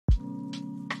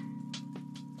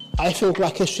I think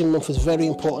Black History Month is very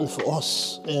important for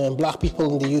us, black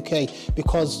people in the UK,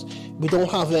 because we don't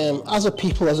have, as a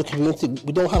people, as a community,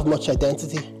 we don't have much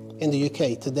identity in the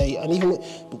UK today. And even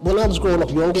when I was growing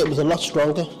up younger, it was a lot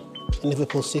stronger in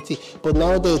Liverpool City. But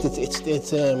nowadays,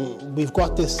 we've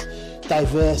got this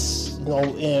diverse,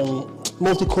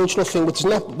 multicultural thing,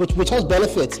 which has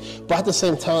benefits, but at the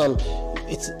same time,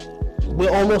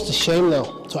 we're almost ashamed now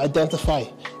to identify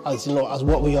as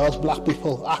what we are as black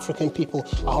people, African people,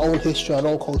 our own history, our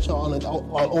own culture,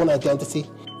 our own identity.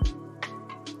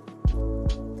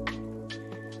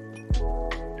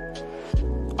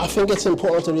 I think it's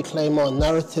important to reclaim our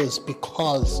narratives,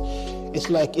 because it's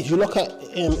like, if you look at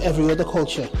every other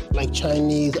culture, like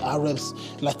Chinese, Arabs,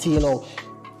 Latino,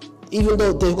 even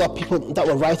though they've got people that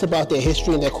will write about their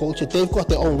history and their culture, they've got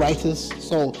their own writers.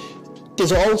 So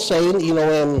there's an old saying,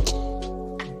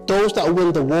 those that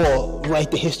win the war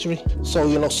write the history.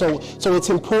 So so it's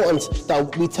important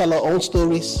that we tell our own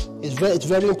stories. It's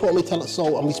very important we tell it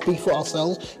and we speak for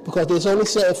ourselves, because there's only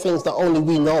certain things that only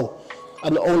we know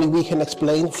and only we can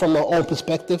explain from our own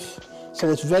perspective. So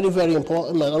it's very, very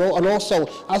important, man. And also,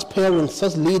 as parents,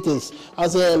 as leaders,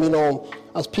 as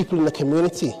as people in the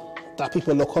community that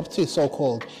people look up to,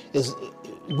 so-called,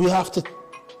 we have to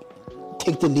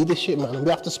take the leadership, man, and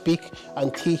we have to speak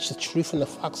and teach the truth and the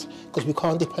facts, because we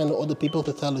can't depend on other people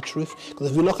to tell the truth. Because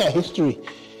if you look at history,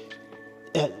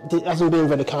 it hasn't been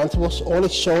very kind to us. All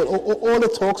it's showing, all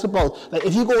it talks about, like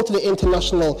if you go to the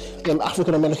International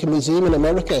African American Museum in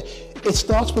America, it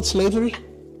starts with slavery.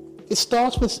 It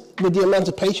starts with the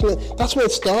emancipation. That's where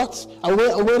it starts. And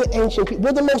we're the ancient people.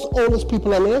 We're the most oldest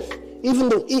people on earth. Even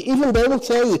they will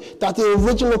tell you that the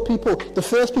original people, the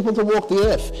first people to walk the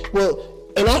earth, were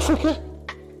in Africa.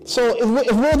 So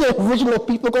if we're the original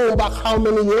people going back how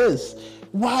many years,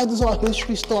 why does our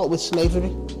history start with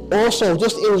slavery? Also,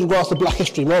 just in regards to Black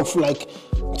History Month,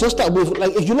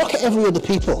 if you look at every other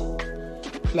people,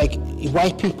 like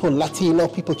white people, Latino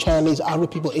people, Chinese,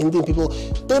 Arab people, Indian people,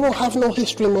 they don't have no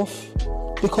history month,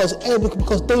 because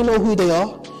they know who they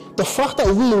are. The fact that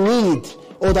we need,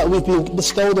 or that we've been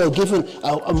bestowed or given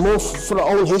a month for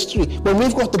our own history, when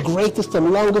we've got the greatest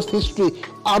and longest history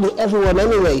out of everyone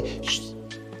anyway,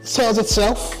 sells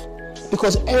itself,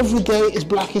 because every day is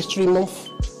Black History Month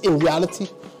in reality.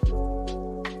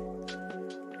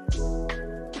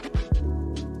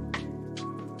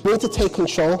 We need to take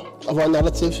control of our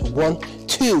narrative, 1.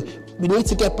 2, we need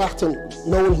to get back to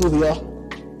knowing who we are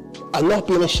and not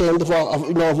being ashamed of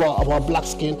our black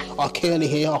skin, our curly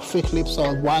hair, our thick lips,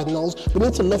 our wide nose. We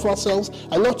need to love ourselves,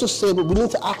 and not just say, but we need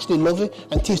to actually love it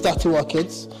and teach that to our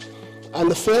kids.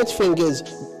 And the third thing is,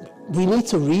 we need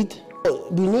to read.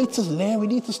 We need to learn, we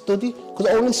need to study, because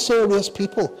only serious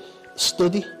people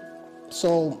study.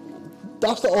 So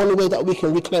that's the only way that we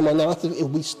can reclaim our narrative, if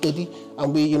we study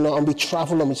and we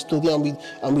travel and we study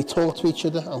and we talk to each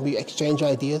other and we exchange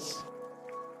ideas.